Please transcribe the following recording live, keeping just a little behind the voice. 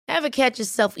Ever catch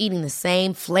yourself eating the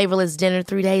same flavorless dinner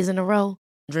 3 days in a row?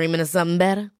 Dreaming of something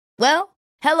better? Well,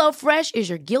 HelloFresh is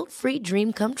your guilt-free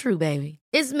dream come true, baby.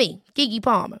 It's me, Keke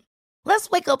Palmer. Let's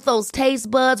wake up those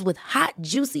taste buds with hot,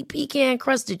 juicy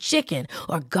pecan-crusted chicken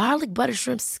or garlic butter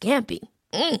shrimp scampi.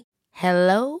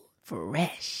 Hello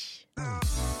Fresh.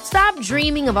 Stop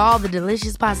dreaming of all the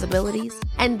delicious possibilities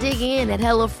and dig in at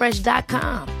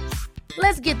HelloFresh.com.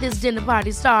 Let's get this dinner party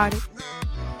started.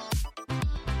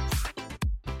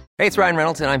 Hey, it's Ryan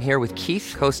Reynolds, and I'm here with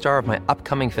Keith, co-star of my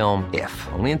upcoming film, If,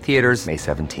 only in theaters May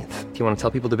 17th. Do you want to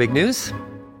tell people the big news?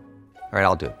 All right,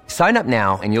 I'll do it. Sign up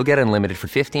now and you'll get unlimited for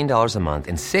 $15 a month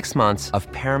and 6 months of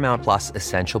Paramount Plus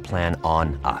Essential Plan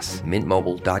on us.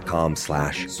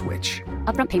 MintMobile.com/switch.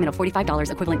 Upfront payment of $45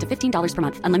 equivalent to $15 per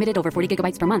month. Unlimited over 40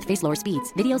 gigabytes per month. Face lower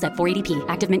speeds. Videos at 480p.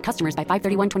 Active Mint customers by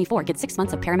 531.24 get 6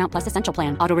 months of Paramount Plus Essential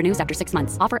Plan. Auto renews after 6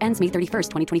 months. Offer ends May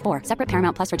 31st, 2024. Separate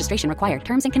Paramount Plus registration required.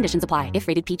 Terms and conditions apply if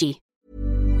rated PG.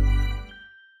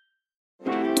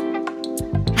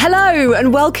 Hello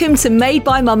and welcome to Made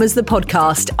by Mamas, the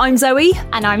podcast. I'm Zoe.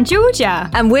 And I'm Georgia.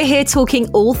 And we're here talking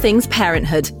all things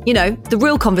parenthood. You know, the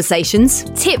real conversations.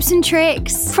 Tips and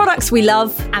tricks. Products we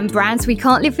love. And brands we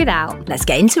can't live without. Let's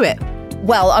get into it.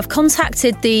 Well, I've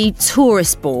contacted the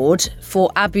tourist board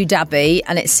for Abu Dhabi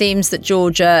and it seems that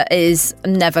Georgia is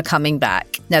never coming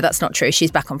back. No, that's not true. She's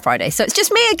back on Friday. So it's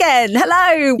just me again.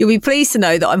 Hello. You'll be pleased to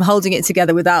know that I'm holding it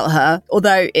together without her,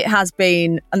 although it has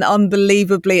been an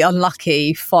unbelievably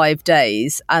unlucky 5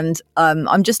 days. And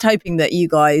I'm just hoping that you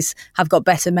guys have got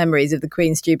better memories of the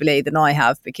Queen's Jubilee than I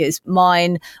have, because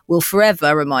mine will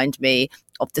forever remind me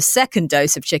of the second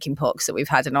dose of chickenpox that we've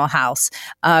had in our house.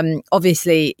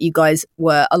 Obviously, you guys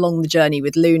were along the journey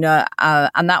with Luna,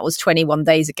 and that was 21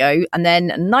 days ago. And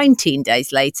then 19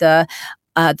 days later,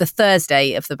 the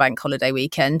Thursday of the bank holiday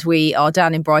weekend, we are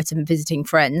down in Brighton visiting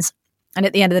friends. And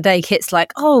at the end of the day, Kit's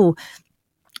like, "Oh,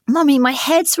 Mummy, my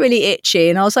head's really itchy."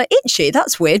 And I was like, "Itchy?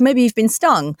 That's weird. Maybe you've been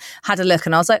stung." Had a look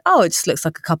and I was like, "Oh, it just looks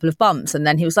like a couple of bumps." And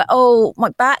then he was like, "Oh, my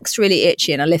back's really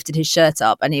itchy." And I lifted his shirt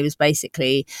up and he was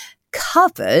basically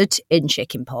covered in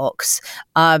chickenpox.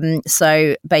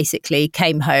 So basically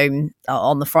came home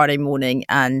on the Friday morning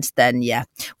and then,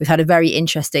 we've had a very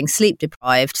interesting sleep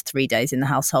deprived 3 days in the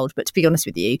household. But to be honest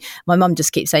with you, my mum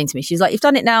just keeps saying to me, she's like, "You've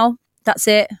done it now. That's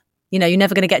it. You know, you're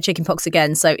never going to get chickenpox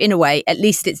again." So in a way, at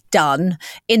least it's done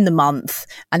in the month.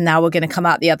 And now we're going to come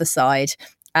out the other side.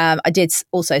 I did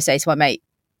also say to my mate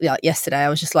yesterday, I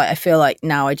was just like, I feel like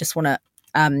now I just want to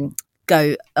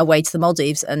go away to the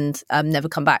Maldives and never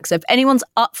come back. So if anyone's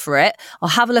up for it, I'll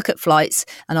have a look at flights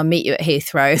and I'll meet you at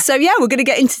Heathrow. So we're going to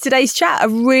get into today's chat. A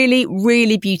really,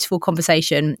 really beautiful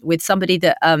conversation with somebody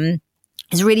that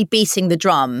is really beating the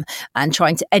drum and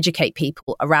trying to educate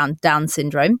people around Down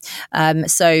syndrome.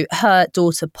 So her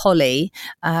daughter, Polly,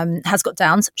 has got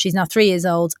Downs. She's now 3 years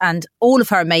old, and all of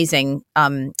her amazing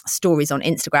stories on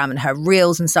Instagram and her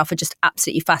reels and stuff are just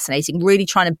absolutely fascinating, really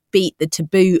trying to beat the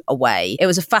taboo away. It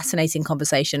was a fascinating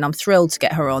conversation. I'm thrilled to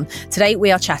get her on. Today,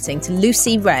 we are chatting to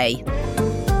Lucy Ray.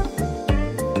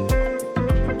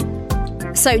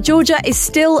 So Georgia is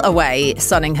still away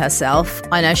sunning herself.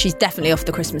 I know she's definitely off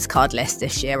the Christmas card list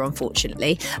this year,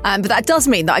 unfortunately. But that does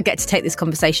mean that I get to take this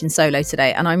conversation solo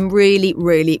today. And I'm really,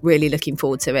 really, really looking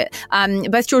forward to it.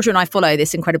 Both Georgia and I follow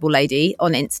this incredible lady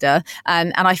on Insta.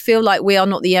 And I feel like we are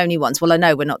not the only ones. Well, I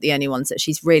know we're not the only ones that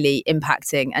she's really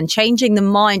impacting and changing the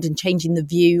mind and changing the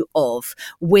view of,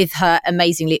 with her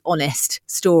amazingly honest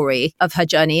story of her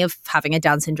journey of having a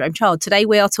Down syndrome child. Today,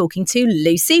 we are talking to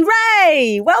Lucy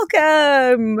Ray.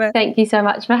 Welcome. Thank you so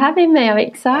much for having me. I'm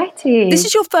excited. This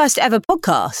is your first ever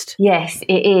podcast. Yes,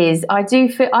 it is. I do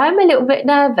feel I'm a little bit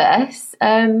nervous,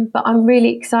 but I'm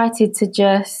really excited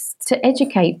to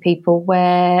educate people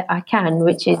where I can,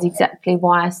 which is exactly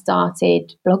why I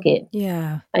started blogging.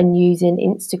 And using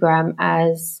Instagram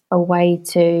as a way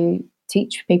to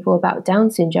teach people about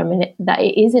Down syndrome and that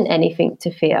it isn't anything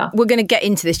to fear. We're going to get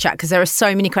into this chat because there are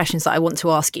so many questions that I want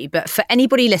to ask you. But for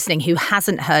anybody listening who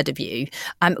hasn't heard of you,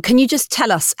 can you just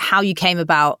tell us how you came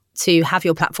about to have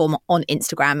your platform on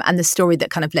Instagram and the story that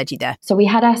kind of led you there? So we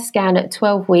had our scan at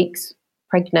 12 weeks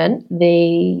pregnant.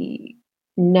 The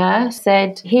nurse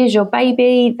said, "Here's your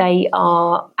baby. They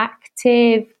are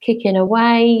active, kicking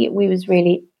away." We was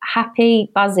really happy,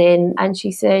 buzzing. And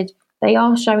she said, "They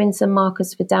are showing some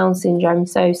markers for Down syndrome,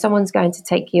 so someone's going to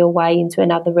take you away into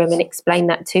another room and explain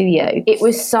that to you." It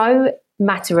was so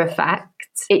matter of fact.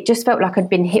 It just felt like I'd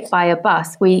been hit by a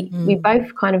bus. We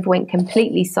both kind of went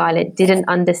completely silent, didn't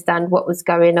understand what was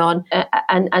going on,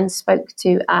 and spoke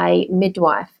to a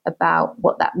midwife about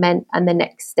what that meant and the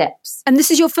next steps. And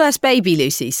this is your first baby,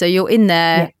 Lucy, so you're in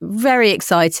there very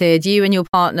excited, you and your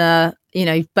partner.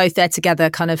 both there together,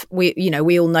 kind of,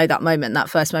 we all know that moment, that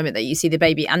first moment that you see the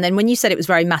baby. And then when you said it was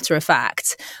very matter of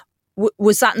fact,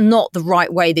 was that not the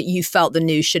right way that you felt the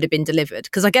news should have been delivered?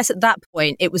 Because I guess at that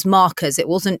point it was markers. It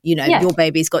wasn't, your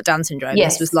baby's got Down syndrome.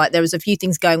 Yes. This was like, there was a few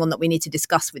things going on that we need to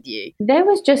discuss with you. There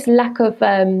was just lack of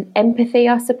empathy,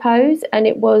 I suppose. And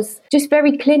it was just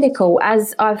very clinical,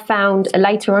 as I've found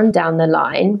later on down the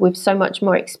line with so much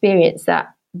more experience,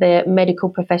 that the medical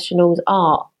professionals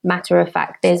are matter of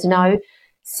fact. There's no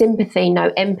sympathy,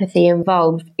 no empathy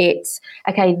involved. It's,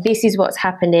 okay, this is what's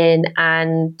happening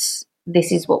and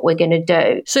this is what we're going to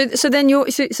do. So then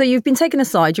you've been taken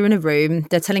aside, you're in a room,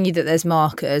 they're telling you that there's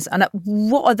markers, and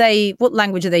what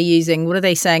language are they using? What are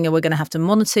they saying? Are we going to have to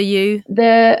monitor you?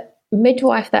 The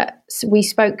midwife that we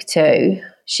spoke to,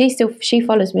 she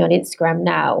follows me on Instagram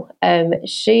now.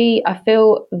 I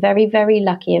feel very, very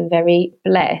lucky and very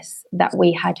blessed that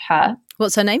we had her.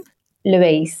 What's her name?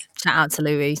 Louise. Shout out to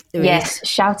Louise. Yes,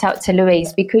 shout out to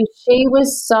Louise, because she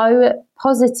was so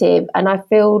positive, and I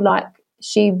feel like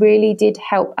she really did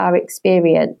help our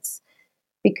experience,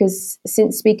 because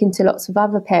since speaking to lots of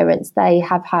other parents, they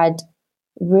have had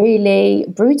really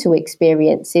brutal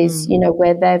experiences,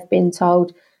 where they've been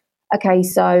told, okay,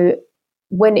 so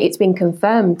when it's been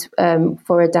confirmed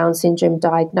for a Down syndrome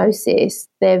diagnosis,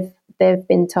 they've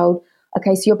been told,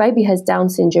 okay, so your baby has Down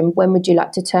syndrome, when would you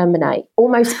like to terminate?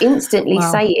 Almost instantly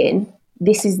saying,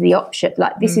 this is the option,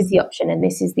 this is the option and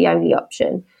this is the only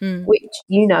option, which,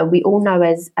 we all know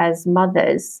as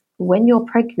mothers, when you're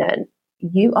pregnant,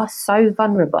 you are so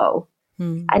vulnerable.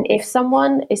 And if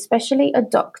someone, especially a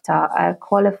doctor, a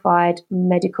qualified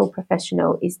medical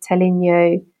professional, is telling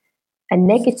you a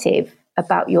negative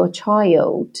about your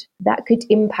child, that could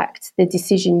impact the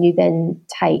decision you then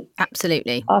take.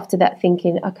 Absolutely. After that,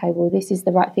 thinking, okay, well, this is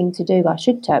the right thing to do, I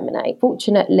should terminate.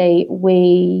 Fortunately,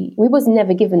 we was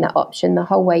never given that option the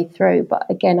whole way through. But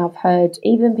again, I've heard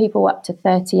even people up to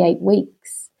 38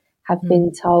 weeks have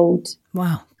been told,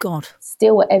 wow, God,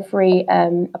 still at every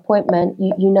appointment,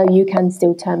 you can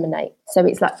still terminate. So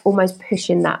it's like almost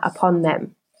pushing that upon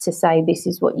them to say, this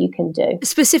is what you can do.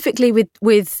 Specifically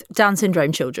with Down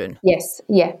syndrome children? Yes,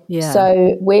 yeah.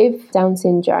 So with Down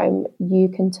syndrome, you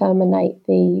can terminate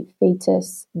the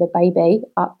fetus, the baby,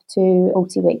 up to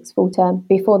 40 weeks, full term,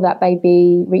 before that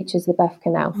baby reaches the birth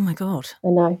canal. Oh my God. I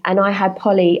know. And I had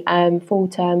Polly full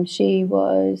term. She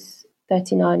was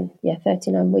 39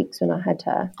 weeks when I had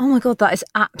her. Oh my God, that is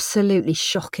absolutely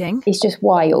shocking. It's just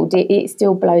wild. It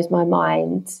still blows my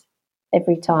mind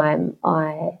every time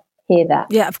I hear that.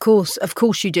 Yeah, of course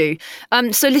you do.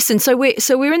 So listen, so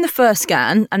we're in the first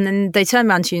scan, and then they turn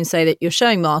around to you and say that you're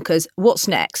showing markers. What's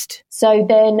next? So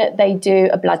then they do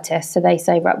a blood test. So they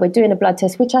say, right, we're doing a blood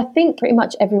test, which I think pretty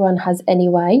much everyone has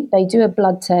anyway. They do a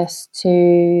blood test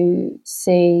to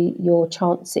see your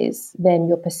chances, then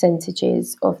your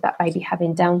percentages of that baby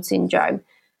having Down syndrome,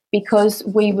 because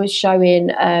we were showing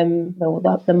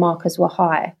the markers were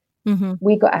high. Mm-hmm.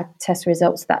 We got our test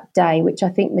results that day, which I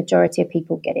think majority of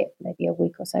people get it maybe a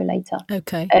week or so later.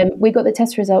 Okay. We got the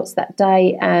test results that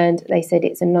day, and they said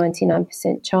it's a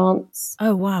 99% chance.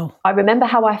 Oh, wow. I remember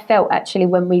how I felt actually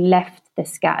when we left the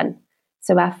scan.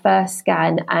 So our first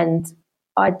scan, and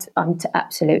I'm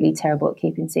absolutely terrible at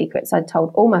keeping secrets. I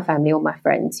told all my family, all my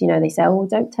friends, they say, oh,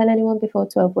 don't tell anyone before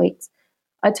 12 weeks.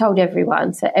 I told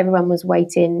everyone. So everyone was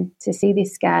waiting to see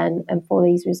this scan and for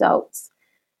these results.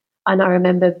 And I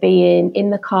remember being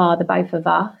in the car, the both of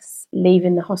us,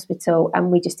 leaving the hospital, and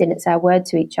we just didn't say a word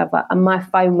to each other. And my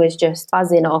phone was just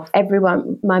buzzing off.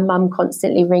 Everyone, my mum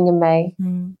constantly ringing me,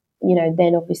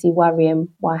 then obviously worrying,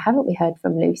 why haven't we heard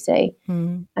from Lucy?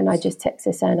 And I just text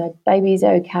her saying, baby's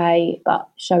okay, but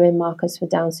showing markers for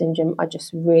Down syndrome. I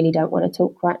just really don't want to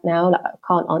talk right now. I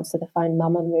can't answer the phone,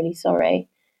 Mum, I'm really sorry.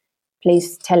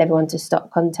 Please tell everyone to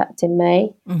stop contacting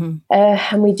me.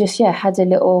 And we just, had a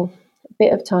little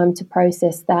bit of time to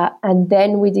process that, and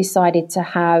then we decided to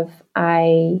have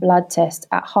a blood test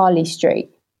at Harley Street.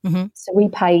 So we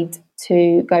paid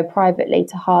to go privately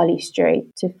to Harley Street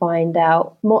to find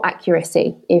out more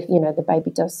accuracy if the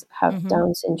baby does have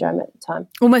Down syndrome at the time.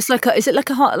 Almost like is it like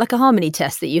a Harmony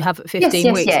test that you have at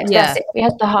 15 weeks? Yes, that's it. We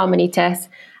had the Harmony test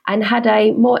and had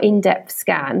a more in-depth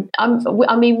scan.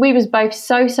 We was both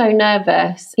so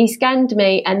nervous. He scanned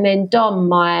me, and then Dom,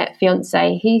 my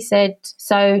fiance, he said,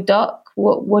 "So, Doc,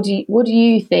 what do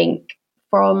you think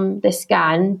from the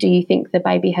scan? Do you think the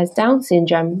baby has Down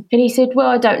syndrome?" And he said, "Well,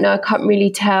 I don't know. I can't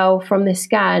really tell from the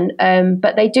scan,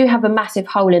 but they do have a massive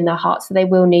hole in their heart, so they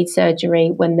will need surgery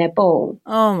when they're born."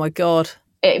 Oh my God.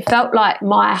 It felt like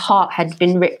my heart had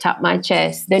been ripped up my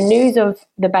chest. The news of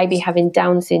the baby having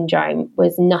Down syndrome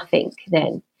was nothing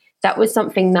then. That was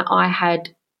something that I had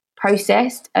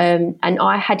processed. And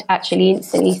I had actually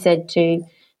instantly said to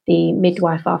the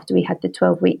midwife after we had the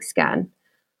 12-week scan,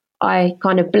 I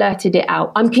kind of blurted it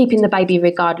out, I'm keeping the baby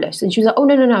regardless. And she was like, oh,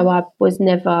 no, I was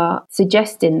never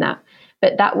suggesting that.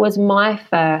 But that was my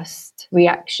first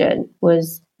reaction,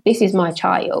 was this is my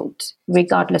child,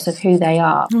 regardless of who they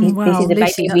are. Wow, this is a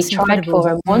Lucy, baby we that's tried incredible. for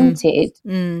and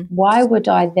wanted. Why would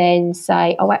I then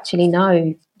say, oh, actually,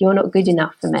 no, you're not good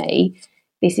enough for me.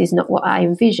 This is not what I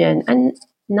envision. And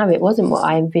no, it wasn't what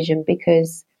I envisioned,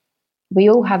 because we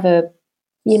all have a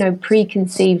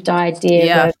preconceived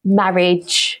idea of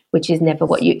marriage, which is never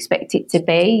what you expect it to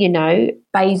be.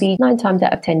 Baby, 9 times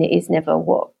out of 10, it is never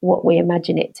what we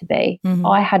imagine it to be.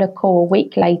 I had a call a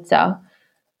week later.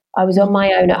 I was on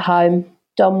my own at home.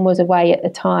 Dom was away at the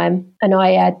time, and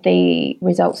I had the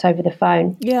results over the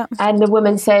phone. Yeah. And the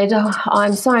woman said, oh,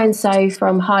 I'm so-and-so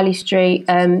from Harley Street.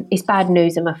 It's bad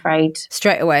news, I'm afraid.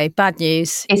 Straight away, bad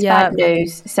news. It's bad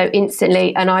news. So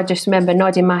instantly, and I just remember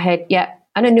nodding my head,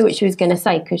 and I knew what she was going to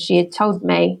say, because she had told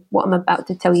me, what I'm about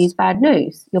to tell you is bad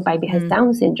news. Your baby has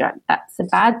Down syndrome. That's a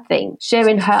bad thing.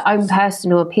 Sharing her own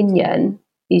personal opinion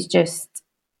is just,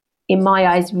 in my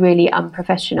eyes, really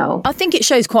unprofessional. I think it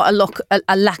shows quite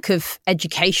a lack of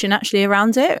education actually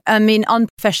around it. I mean, on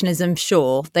professionalism,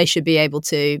 sure, they should be able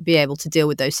to deal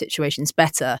with those situations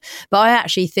better. But I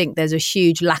actually think there's a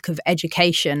huge lack of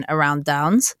education around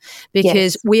Downs,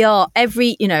 because we are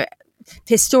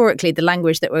historically, the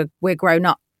language that we're grown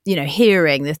up,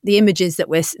 hearing, the images that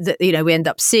we end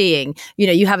up seeing,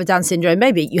 you have a Down syndrome,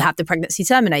 maybe you have the pregnancy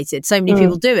terminated. So many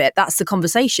people do it. That's the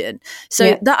conversation.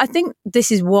 So that, I think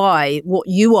this is why what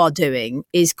you are doing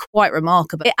is quite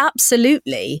remarkable. It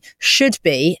absolutely should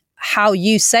be how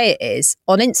you say it is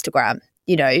on Instagram.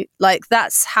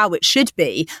 That's how it should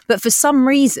be. But for some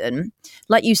reason,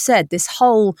 like you said, this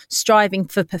whole striving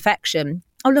for perfection.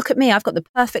 Oh, look at me, I've got the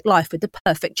perfect life with the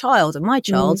perfect child, and my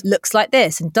child looks like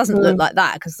this and doesn't look like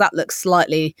that, because that looks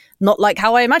slightly not like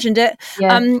how I imagined it.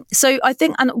 So I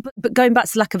think, but going back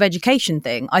to the lack of education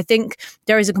thing, I think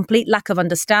there is a complete lack of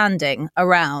understanding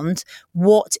around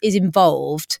what is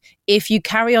involved if you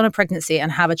carry on a pregnancy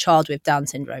and have a child with Down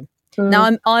syndrome. Now,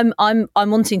 I'm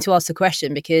wanting to ask the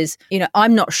question because,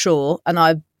 I'm not sure, and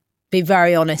I'll be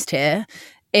very honest here,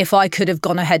 if I could have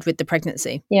gone ahead with the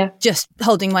pregnancy. Just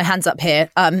holding my hands up here.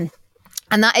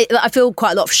 And I feel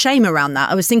quite a lot of shame around that.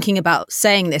 I was thinking about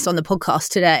saying this on the podcast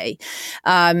today.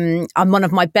 One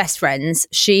of my best friends,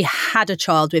 she had a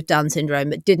child with Down syndrome,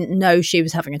 but didn't know she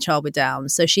was having a child with Down.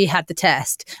 So she had the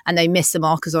test and they missed the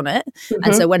markers on it.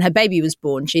 And so when her baby was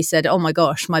born, she said, oh my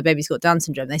gosh, my baby's got Down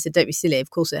syndrome. They said, don't be silly. Of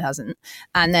course it hasn't.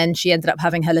 And then she ended up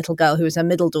having her little girl, who was her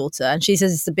middle daughter. And she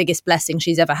says it's the biggest blessing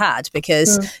she's ever had,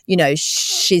 because,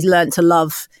 she's learned to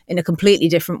love in a completely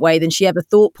different way than she ever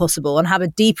thought possible, and have a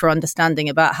deeper understanding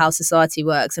about how society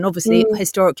works, and obviously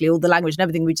historically all the language and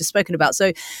everything we've just spoken about.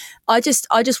 So I just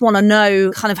want to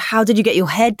know, kind of, how did you get your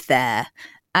head there,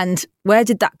 and where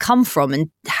did that come from, and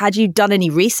had you done any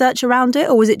research around it,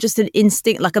 or was it just an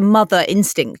instinct, like a mother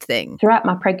instinct thing? Throughout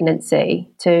my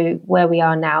pregnancy to where we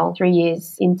are now, 3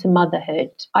 years into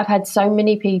motherhood, I've had so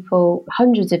many people,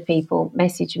 hundreds of people,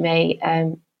 message me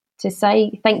to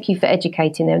say thank you for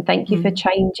educating them, thank you for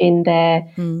changing their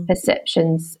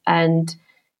perceptions, and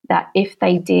that if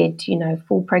they did,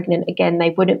 fall pregnant again, they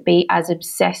wouldn't be as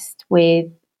obsessed with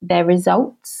their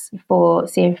results for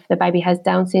seeing if the baby has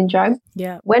Down syndrome.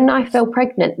 When I fell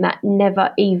pregnant, that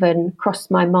never even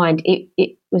crossed my mind.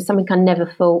 It was something I never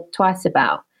thought twice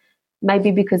about.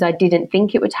 Maybe because I didn't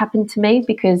think it would happen to me,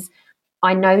 because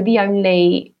I know the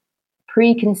only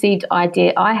preconceived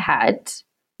idea I had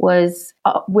was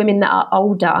women that are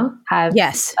older have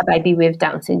a baby with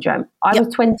Down syndrome. I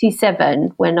was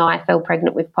 27 when I fell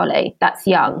pregnant with Polly. That's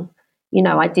young.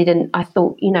 I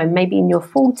thought, maybe in your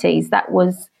 40s, that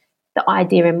was the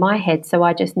idea in my head. So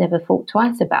I just never thought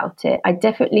twice about it. I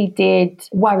definitely did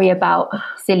worry about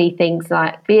silly things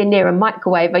like being near a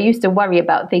microwave. I used to worry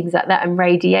about things like that, and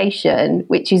radiation,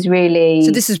 which is really...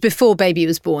 So this was before baby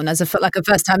was born. As a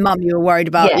first-time mum, you were worried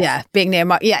about, being near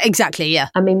exactly.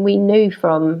 I mean, we knew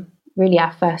from really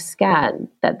our first scan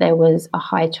that there was a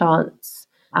high chance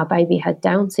our baby had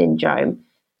Down syndrome.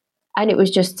 And it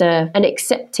was just an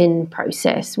accepting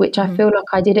process, which I feel like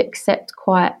I did accept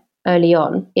quite early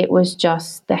on. It was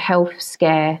just the health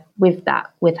scare with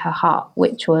her heart,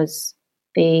 which was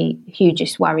the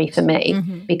hugest worry for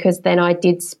me, because then I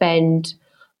did spend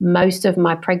most of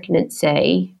my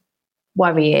pregnancy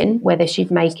worrying whether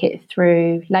she'd make it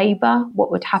through labour,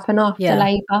 what would happen after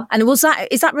labour. And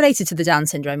is that related to the Down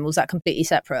syndrome, or was that completely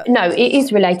separate? No, it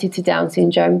is related to Down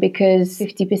syndrome, because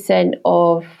 50%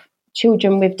 of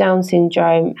children with Down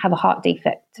syndrome have a heart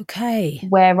defect. Okay.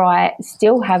 Where I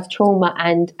still have trauma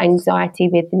and anxiety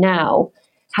with now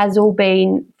has all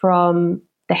been from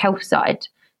the health side,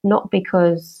 not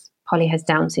because Polly has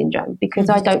Down syndrome, because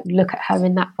I don't look at her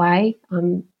in that way.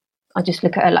 I just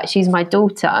look at her like she's my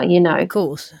daughter, you know. Of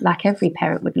course. Like every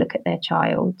parent would look at their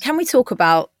child. Can we talk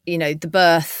about, you know, the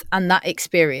birth and that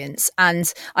experience,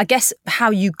 and I guess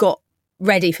how you got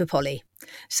ready for Polly?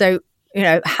 So, you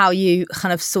know, how you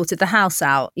kind of sorted the house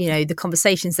out, you know, the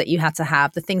conversations that you had to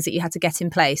have, the things that you had to get in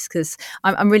place, because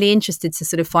I'm really interested to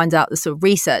sort of find out the sort of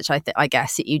research, I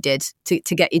guess, that you did to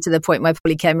get you to the point where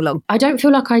Polly came along. I don't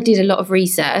feel like I did a lot of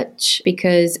research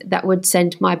because that would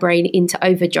send my brain into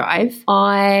overdrive.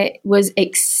 I was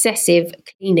excessive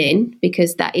cleaning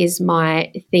because that is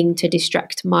my thing to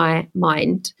distract my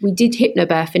mind. We did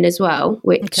hypnobirthing as well,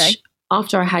 which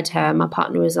after I had her, my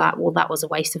partner was like, well, that was a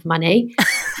waste of money.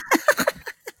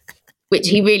 Which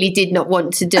he really did not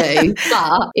want to do.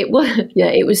 But it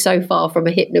was so far from a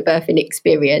hypnobirthing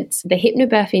experience. The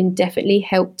hypnobirthing definitely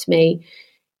helped me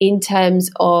in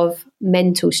terms of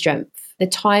mental strength. The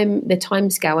time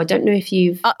scale, I don't know if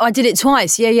you've... I did it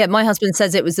twice. Yeah. My husband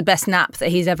says it was the best nap that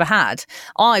he's ever had.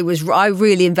 I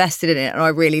really invested in it and I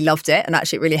really loved it, and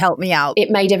actually it really helped me out. It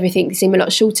made everything seem a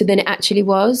lot shorter than it actually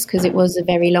was, because it was a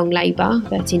very long labour,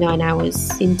 39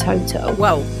 hours in total.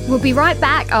 Well, We'll be right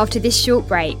back after this short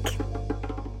break.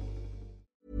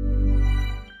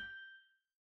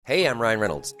 Hey, I'm Ryan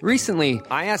Reynolds. Recently,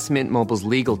 I asked Mint Mobile's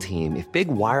legal team if big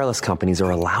wireless companies are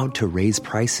allowed to raise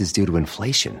prices due to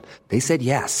inflation. They said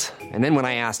yes. And then when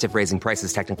I asked if raising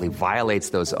prices technically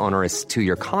violates those onerous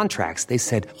 2-year contracts, they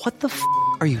said, "What the f***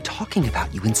 are you talking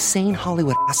about, you insane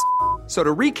Hollywood ass?" So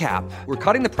to recap, we're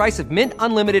cutting the price of Mint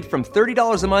Unlimited from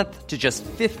 $30 a month to just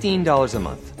 $15 a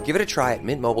month. Give it a try at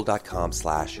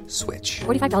mintmobile.com/switch.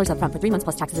 $45 up front for 3 months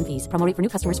plus taxes and fees. Promo rate for new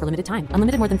customers for limited time.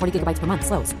 Unlimited more than 40 gigabytes per month.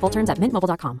 Slows full terms at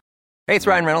mintmobile.com. Hey, it's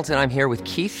Ryan Reynolds, and I'm here with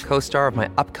Keith, co-star of my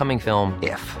upcoming film,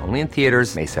 If, only in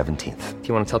theaters May 17th. Do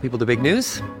you want to tell people the big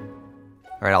news?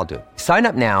 All right, I'll do it. Sign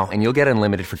up now and you'll get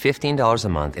unlimited for $15 a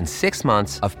month and 6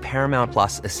 months of Paramount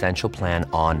Plus Essential Plan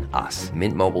on us.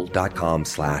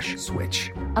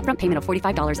 mintmobile.com/switch. Upfront payment of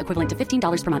 $45 equivalent to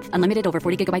 $15 per month. Unlimited over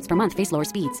 40 gigabytes per month. Face lower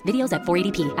speeds. Videos at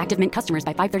 480p. Active Mint customers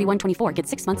by 531.24 get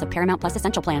 6 months of Paramount Plus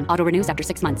Essential Plan. Auto renews after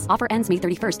 6 months. Offer ends May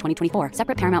 31st, 2024.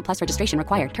 Separate Paramount Plus registration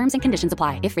required. Terms and conditions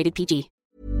apply if rated PG.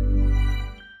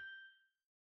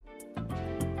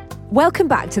 welcome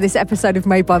back to this episode of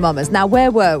Made by Mamas. Now,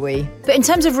 where were we? But in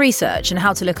terms of research and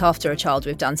how to look after a child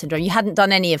with Down syndrome, you hadn't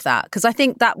done any of that, because I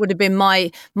think that would have been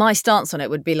my stance on it.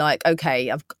 Would be like,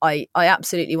 okay, I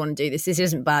absolutely want to do this. This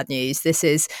isn't bad news. This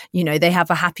is, you know, they have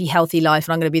a happy, healthy life,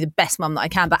 and I'm going to be the best mum that I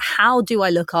can. But how do I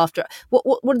look after it?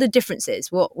 What are the differences?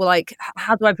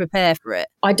 How do I prepare for it?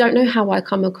 I don't know how I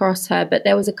come across her, but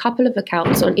there was a couple of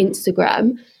accounts on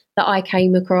Instagram that I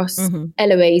came across. Mm-hmm.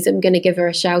 Eloise, I'm going to give her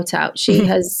a shout out. She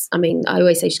has, I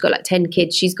always say she's got like 10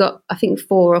 kids. She's got, I think,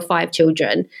 4 or 5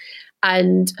 children.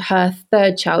 And her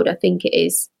third child, I think it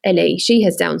is, Ellie, she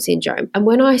has Down syndrome. And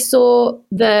when I saw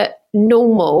the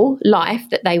normal life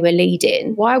that they were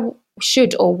leading, why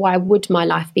would my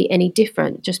life be any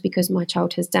different just because my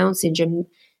child has Down syndrome?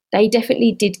 They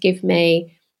definitely did give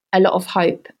me a lot of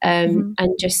hope, and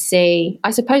just see,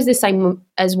 I suppose, the same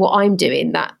as what I'm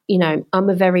doing, that, you know, I'm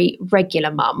a very regular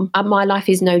mum and my life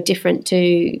is no different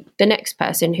to the next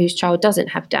person whose child doesn't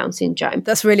have Down syndrome.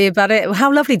 That's really about it.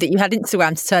 How lovely that you had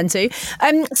Instagram to turn to.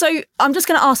 So I'm just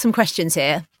going to ask some questions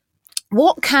here.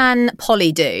 What can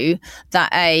Polly do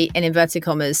that in inverted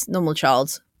commas, normal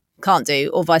child can't do,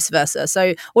 or vice versa?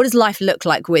 So what does life look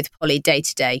like with Polly day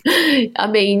to day?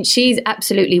 She's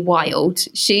absolutely wild.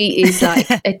 She is like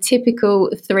a typical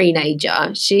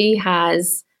three-nager. She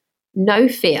has no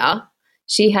fear.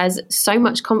 She has so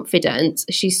much confidence.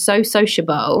 She's so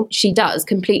sociable. She does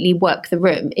completely work the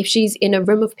room. If she's in a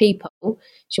room of people,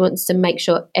 she wants to make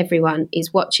sure everyone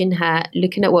is watching her,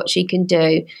 looking at what she can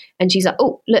do. And she's like,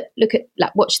 oh, look at,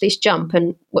 like, watch this jump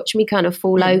and watch me kind of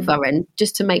fall over. And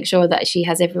just to make sure that she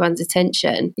has everyone's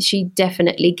attention. She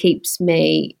definitely keeps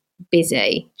me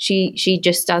busy. She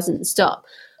just doesn't stop.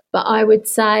 But I would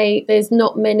say there's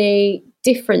not many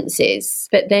differences,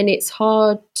 but then it's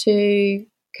hard to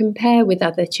compare with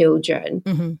other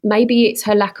children. Maybe it's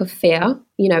her lack of fear,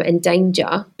 you know, and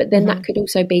danger, but then that could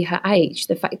also be her age,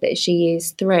 the fact that she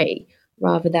is 3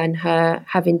 rather than her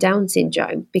having Down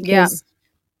syndrome, because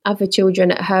other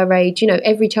children at her age, you know,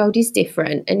 every child is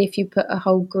different, and if you put a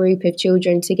whole group of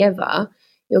children together,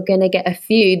 you're going to get a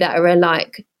few that are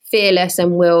like fearless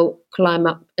and will climb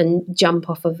up and jump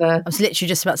off of a... I was literally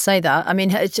just about to say that. I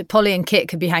mean, Polly and Kit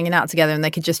could be hanging out together and they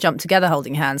could just jump together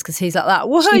holding hands because he's like that.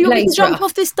 Whoa, you want me to jump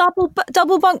off this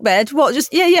double bunk bed? What?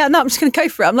 Just, yeah, no, I'm just going to go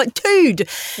for it. I'm like, dude,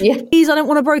 please, I don't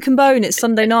want a broken bone. It's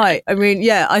Sunday night. I mean,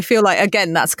 yeah, I feel like,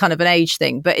 again, that's kind of an age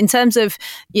thing. But in terms of,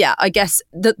 I guess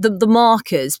the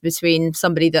markers between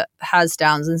somebody that has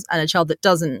Downs and a child that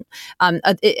doesn't,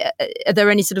 are there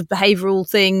any sort of behavioural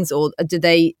things, or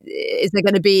is there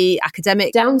going to be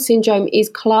academic? Down syndrome is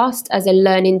classed as a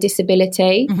learning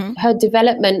disability. Mm-hmm. Her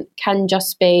development can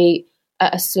just be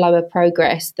at a slower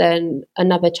progress than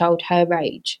another child her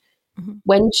age. Mm-hmm.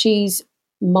 When she's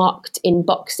marked in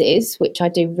boxes, which I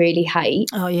do really hate.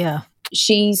 Oh, yeah.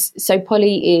 So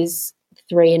Polly is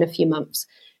 3 in a few months,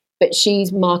 but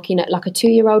she's marking at like a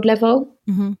 2-year-old level.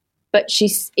 Mm-hmm. But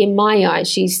she's, in my eyes,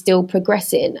 she's still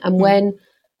progressing. And when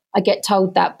I get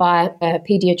told that by a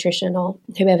paediatrician or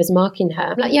whoever's marking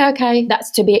her, I'm like, yeah, okay,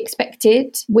 that's to be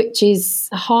expected, which is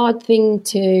a hard thing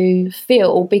to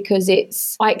feel because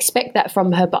I expect that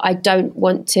from her, but I don't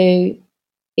want to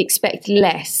expect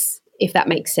less, if that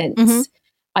makes sense. Mm-hmm.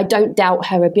 I don't doubt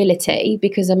her ability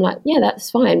because I'm like, yeah,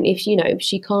 that's fine. If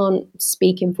she can't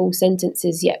speak in full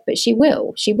sentences yet, but she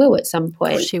will at some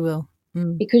point. She will.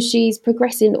 Because she's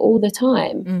progressing all the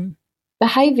time.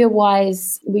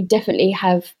 Behaviour-wise, we definitely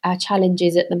have our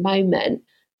challenges at the moment,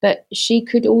 but she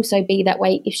could also be that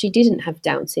way if she didn't have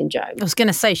Down syndrome. I was going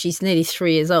to say, she's nearly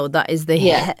 3 years old. That is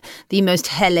the most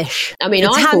hellish. I mean,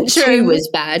 I thought 2 was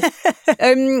bad.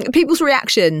 People's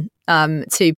reaction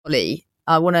to Polly.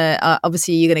 I want to,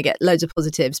 obviously you're going to get loads of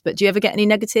positives, but do you ever get any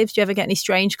negatives? Do you ever get any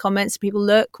strange comments? People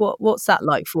look, what's that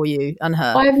like for you and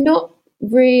her? I've not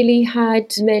really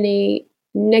had many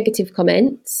negative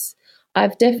comments.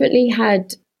 I've definitely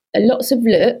had lots of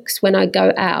looks when I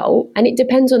go out, and it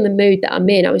depends on the mood that I'm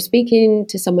in. I was speaking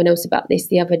to someone else about this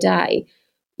the other day.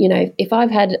 If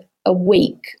I've had a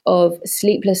week of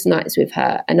sleepless nights with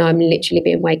her and I'm literally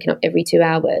being waken up every 2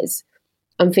 hours,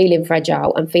 I'm feeling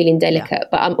fragile, I'm feeling delicate,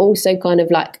 but I'm also kind of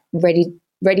like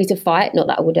ready to fight. Not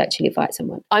that I would actually fight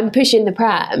someone. I'm pushing the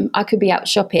pram. I could be out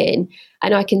shopping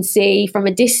and I can see from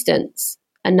a distance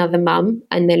another mum,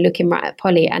 and they're looking right at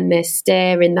Polly and they're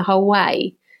staring the whole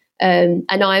way. And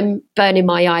I'm burning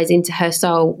my eyes into her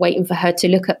soul, waiting for her to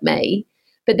look at me.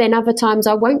 But then other times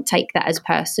I won't take that as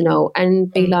personal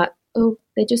and be like, oh,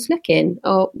 they're just looking.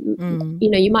 Or,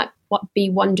 you might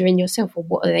be wondering yourself, well,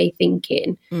 what are they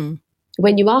thinking?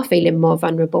 When you are feeling more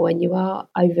vulnerable and you are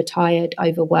overtired,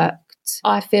 overworked,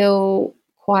 I feel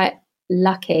quite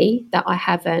lucky that I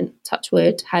haven't, touch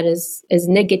wood, had as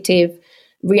negative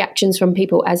reactions from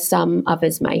people as some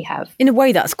others may have. In a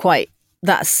way, that's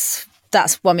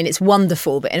well, I mean, it's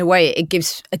wonderful, but in a way it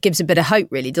gives a bit of hope,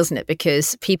 really, doesn't it?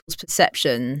 Because people's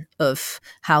perception of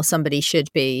how somebody should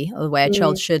be or the way a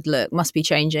child should look must be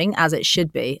changing, as it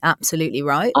should be. Absolutely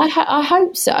right. I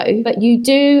hope so, but you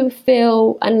do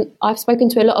feel, and I've spoken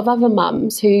to a lot of other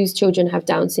mums whose children have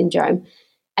Down syndrome,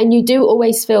 and you do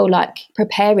always feel like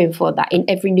preparing for that in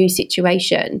every new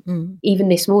situation. Even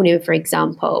this morning, for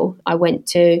example, I went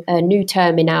to a new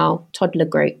term in our toddler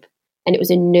group, and it was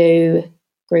a new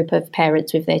group of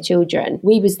parents with their children.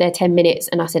 We was there 10 minutes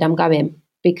and I said, I'm going,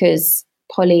 because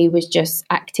Polly was just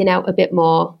acting out a bit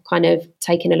more, kind of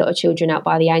taking a lot of children out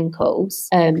by the ankles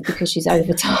because she's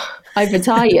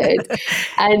overtired.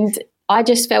 And I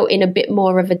just felt in a bit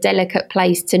more of a delicate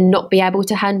place to not be able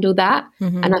to handle that.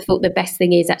 And I thought the best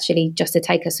thing is actually just to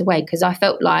take us away, because I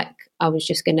felt like I was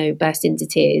just going to burst into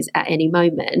tears at any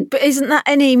moment. But isn't that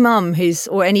any mum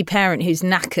or any parent who's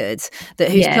knackered,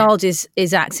 whose child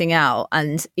is acting out?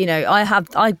 And,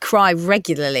 I cry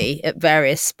regularly at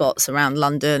various spots around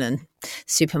London and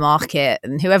supermarket,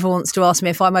 and whoever wants to ask me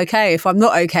if I'm okay, if I'm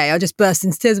not okay, I just burst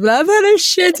into tears. But I've had a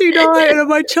shitty night and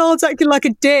my child's acting like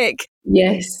a dick.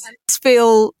 Yes.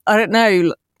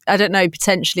 I don't know,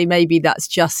 potentially maybe that's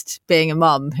just being a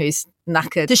mum who's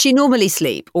knackered. Does she normally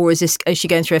sleep, or is she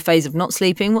going through a phase of not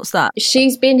sleeping? What's that?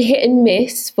 She's been hit and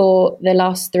miss for the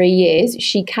last 3 years.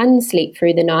 She can sleep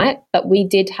through the night, but we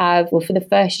did have, for the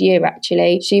first year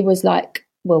actually, she was like,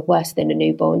 worse than a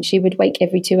newborn. She would wake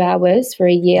every 2 hours for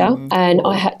a year. And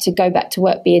I had to go back to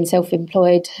work being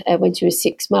self-employed when she was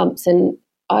 6 months. And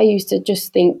I used to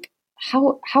just think,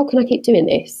 how can I keep doing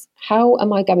this? How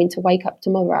am I going to wake up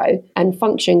tomorrow and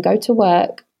function, go to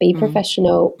work, be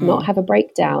professional, not have a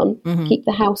breakdown, keep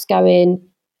the house going,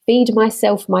 feed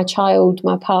myself, my child,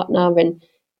 my partner, and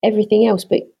everything else?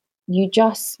 But you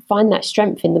just find that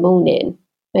strength in the morning.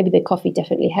 Maybe the coffee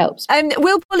definitely helps.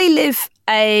 Will Polly live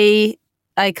a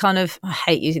a kind of, I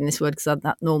hate using this word because I'm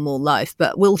that normal life,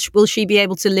 but will she be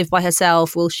able to live by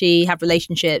herself? Will she have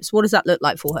relationships? What does that look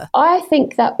like for her? I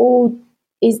think that all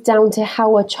is down to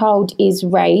how a child is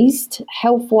raised.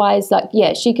 Health-wise, like,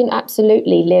 yeah, she can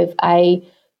absolutely live a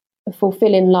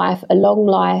fulfilling life, a long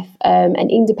life, an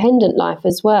independent life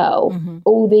as well. Mm-hmm.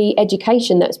 All the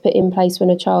education that's put in place when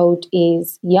a child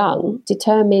is young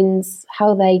determines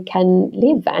how they can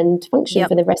live and function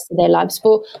for the rest of their lives.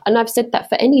 And I've said that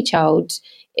for any child,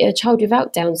 a child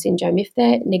without Down syndrome, if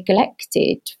they're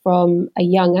neglected from a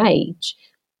young age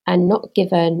and not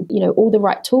given, all the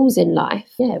right tools in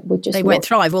life, they won't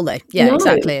thrive, will they? Yeah, no.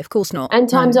 Exactly. Of course not. And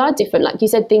times are different. Like you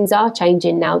said, things are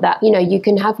changing now that, you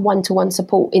can have one-to-one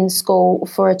support in school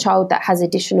for a child that has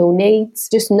additional needs.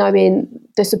 Just knowing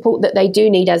the support that they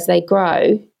do need as they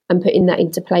grow and putting that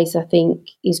into place, I think,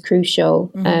 is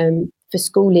crucial for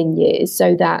schooling years,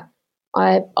 so that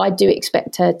I do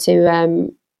expect her to,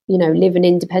 live an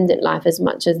independent life, as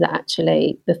much as that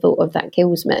actually the thought of that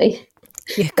kills me.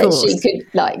 Yeah, of course. That she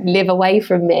could live away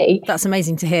from me. That's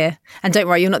amazing to hear. And don't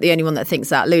worry, you're not the only one that thinks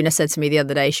that. Luna said to me the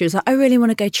other day, she was like, I really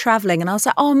want to go travelling. And I was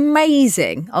like, oh,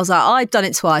 amazing. I was like, I've done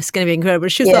it twice. It's going to be incredible.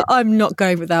 She was like, I'm not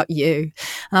going without you.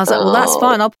 And I was like, well, that's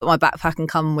fine. I'll put my backpack and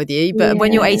come with you. But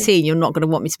when you're 18, you're not going to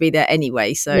want me to be there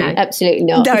anyway. So no, absolutely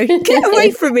not. No, get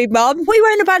away from me, Mum. What are you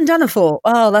wearing a bandana for?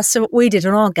 Oh, that's what we did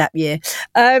on our gap year.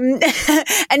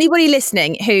 Anybody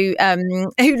listening who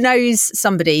knows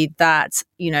somebody that,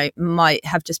 might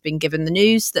have just been given the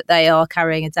news that they are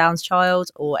carrying a Downs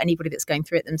child, or anybody that's going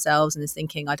through it themselves and is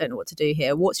thinking, I don't know what to do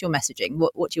here. What's your messaging?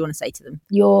 What do you want to say to them?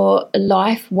 Your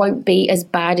life won't be as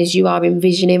bad as you are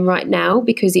envisioning right now,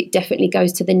 because it definitely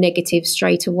goes to the negative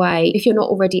straight away. If you're not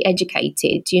already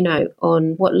educated,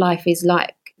 on what life is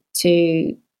like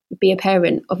to be a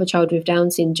parent of a child with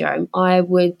Down syndrome, I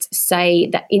would say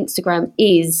that Instagram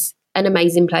is an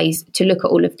amazing place to look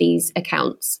at all of these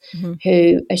accounts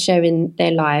who are sharing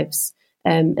their lives,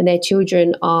 and their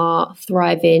children are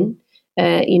thriving.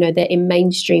 They're in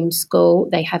mainstream school,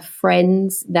 they have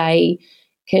friends, they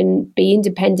can be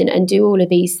independent and do all of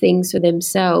these things for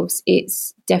themselves.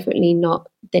 It's definitely not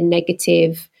the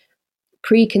negative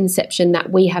preconception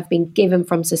that we have been given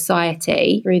from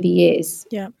society through the years.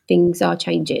 Yeah, things are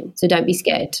changing, so don't be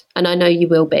scared. And I know you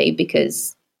will be,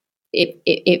 because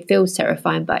it feels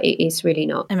terrifying, but it is really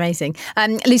not. Amazing.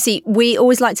 Lucy, we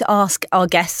always like to ask our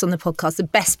guests on the podcast the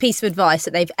best piece of advice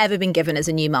that they've ever been given as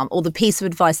a new mum, or the piece of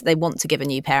advice that they want to give a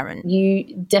new parent.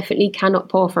 You definitely cannot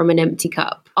pour from an empty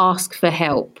cup. Ask for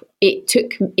help. It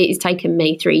has taken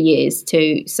me 3 years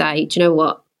to say, do you know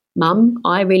what, Mum,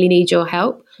 I really need your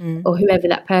help, or whoever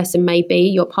that person may be,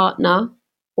 your partner.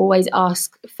 Always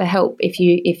ask for help if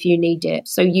you need it,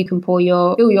 so you can fill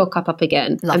your cup up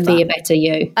again. Love and that. Be a better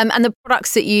you. And the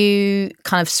products that you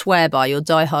kind of swear by, your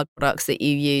diehard products that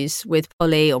you use with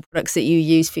Polly, or products that you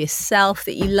use for yourself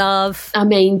that you love. I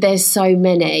mean, there's so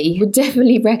many. Would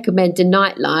definitely recommend a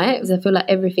nightlight, because I feel like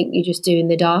everything you just do in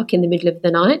the dark, in the middle of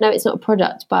the night. No, it's not a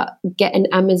product, but get an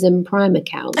Amazon Prime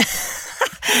account.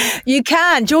 You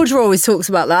can. Georgia always talks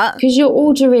about that. Because you're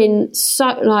ordering,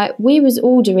 we was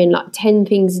ordering 10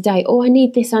 things a day. Oh, I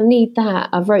need this, I need that.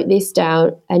 I've wrote this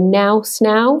down. A nail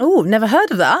snow. Oh, never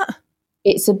heard of that.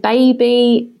 It's a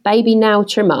baby nail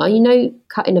trimmer.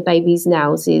 Cutting a baby's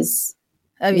nails is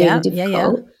really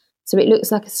difficult. Yeah. So it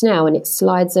looks like a snail and it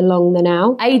slides along the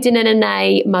nail. Aiden and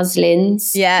Anae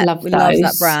muslins. Yeah, love we those.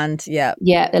 Love that brand. Yeah.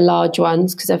 Yeah, the large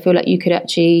ones, because I feel like you could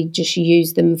actually just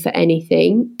use them for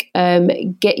anything.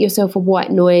 Get yourself a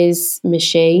white noise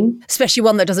machine. Especially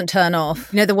one that doesn't turn off.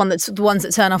 The ones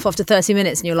that turn off after 30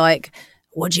 minutes and you're like,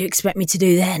 what do you expect me to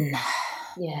do then?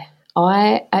 Yeah.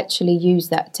 I actually use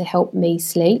that to help me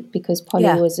sleep, because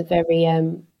Polly was a very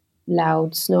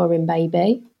loud snoring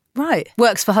baby. Right.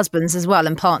 Works for husbands as well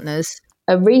and partners.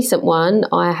 A recent one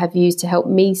I have used to help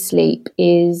me sleep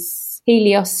is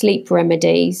Helios Sleep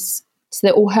Remedies. So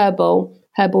they're all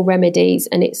herbal remedies,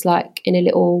 and it's in a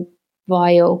little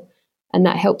vial, and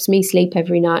that helps me sleep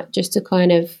every night, just to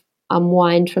kind of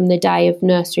unwind from the day of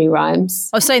nursery rhymes.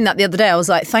 I was saying that the other day. I was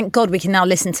like, thank God we can now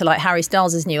listen to Harry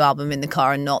Styles' new album in the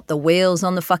car, and not the wheels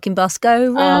on the fucking bus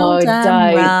go round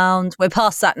and round. We're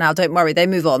past that now, don't worry, they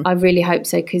move on. I really hope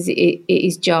so, because it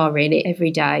is jarring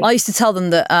every day. I used to tell them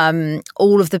that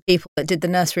all of the people that did the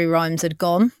nursery rhymes had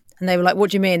gone, And they were like,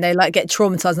 what do you mean? They like get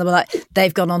traumatized and they were like,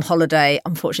 they've gone on holiday.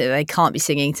 Unfortunately, they can't be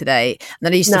singing today. And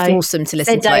then I used to force them to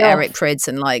listen to like Eric Prydz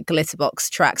and like Glitterbox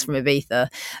tracks from Ibiza.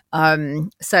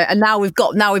 And now we've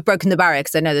broken the barrier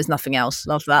because I know there's nothing else.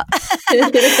 Love that.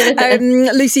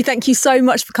 Lucy, thank you so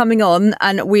much for coming on.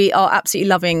 And we are absolutely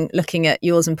loving looking at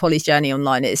yours and Polly's journey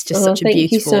online. It's just such a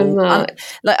beautiful. Thank you so much.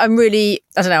 I'm really,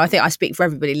 I don't know, I think I speak for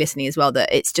everybody listening as well,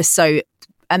 that it's just so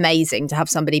amazing to have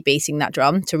somebody beating that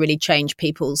drum to really change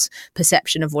people's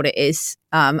perception of what it is,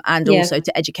 and also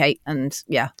to educate. And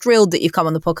thrilled that you've come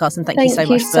on the podcast, and thank you so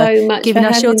much for giving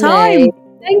us your time.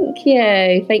 Thank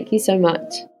you so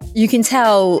much. You can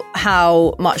tell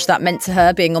how much that meant to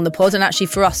her being on the pod, and actually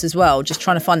for us as well, just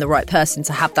trying to find the right person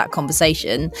to have that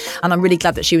conversation. And I'm really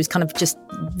glad that she was kind of just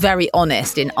very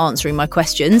honest in answering my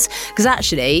questions, because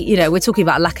actually, you know, we're talking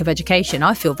about a lack of education.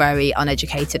 I feel very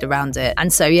uneducated around it.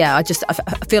 And so, I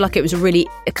feel like it was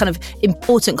a kind of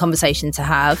important conversation to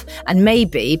have, and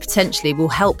maybe potentially will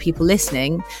help people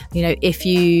listening, you know, if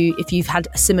you've had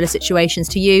similar situations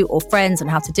to you or friends, and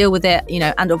how to deal with it, you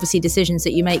know, and obviously decisions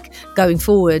that you make going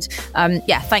forward.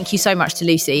 Thank you so much to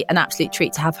Lucy. An absolute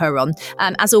treat to have her on.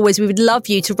 As always, we would love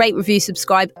you to rate, review,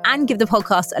 subscribe, and give the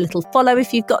podcast a little follow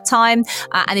if you've got time.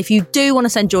 And if you do want to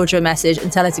send Georgia a message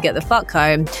and tell her to get the fuck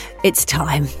home, it's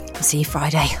time. I'll see you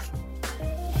Friday.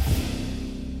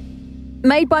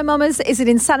 Made by Mamas is an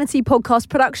Insanity podcast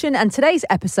production, and today's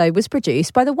episode was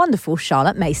produced by the wonderful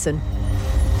Charlotte Mason.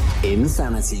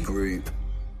 Insanity Group.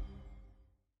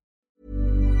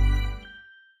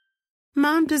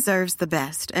 Mom deserves the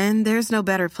best, and there's no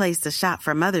better place to shop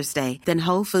for Mother's Day than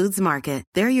Whole Foods Market.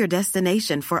 They're your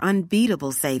destination for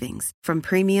unbeatable savings, from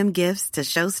premium gifts to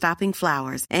show-stopping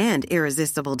flowers and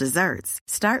irresistible desserts.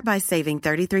 Start by saving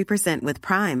 33% with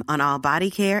Prime on all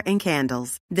body care and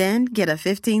candles. Then get a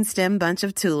 15-stem bunch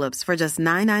of tulips for just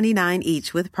 $9.99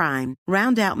 each with Prime.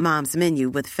 Round out Mom's menu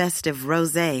with festive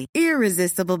rosé,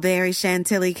 irresistible berry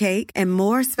chantilly cake, and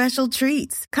more special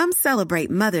treats. Come celebrate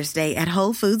Mother's Day at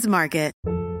Whole Foods Market.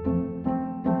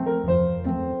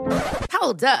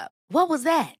 Hold up. What was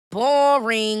that?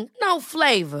 Boring. No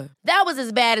flavor. That was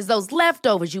as bad as those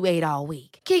leftovers you ate all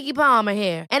week. Keke Palmer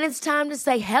here. And it's time to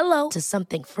say hello to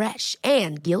something fresh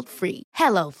and guilt-free.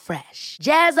 HelloFresh.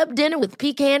 Jazz up dinner with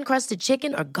pecan-crusted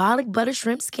chicken or garlic butter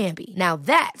shrimp scampi. Now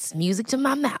that's music to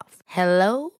my mouth.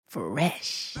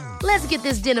 HelloFresh. Let's get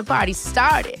this dinner party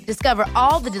started. Discover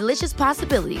all the delicious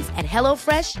possibilities at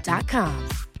HelloFresh.com.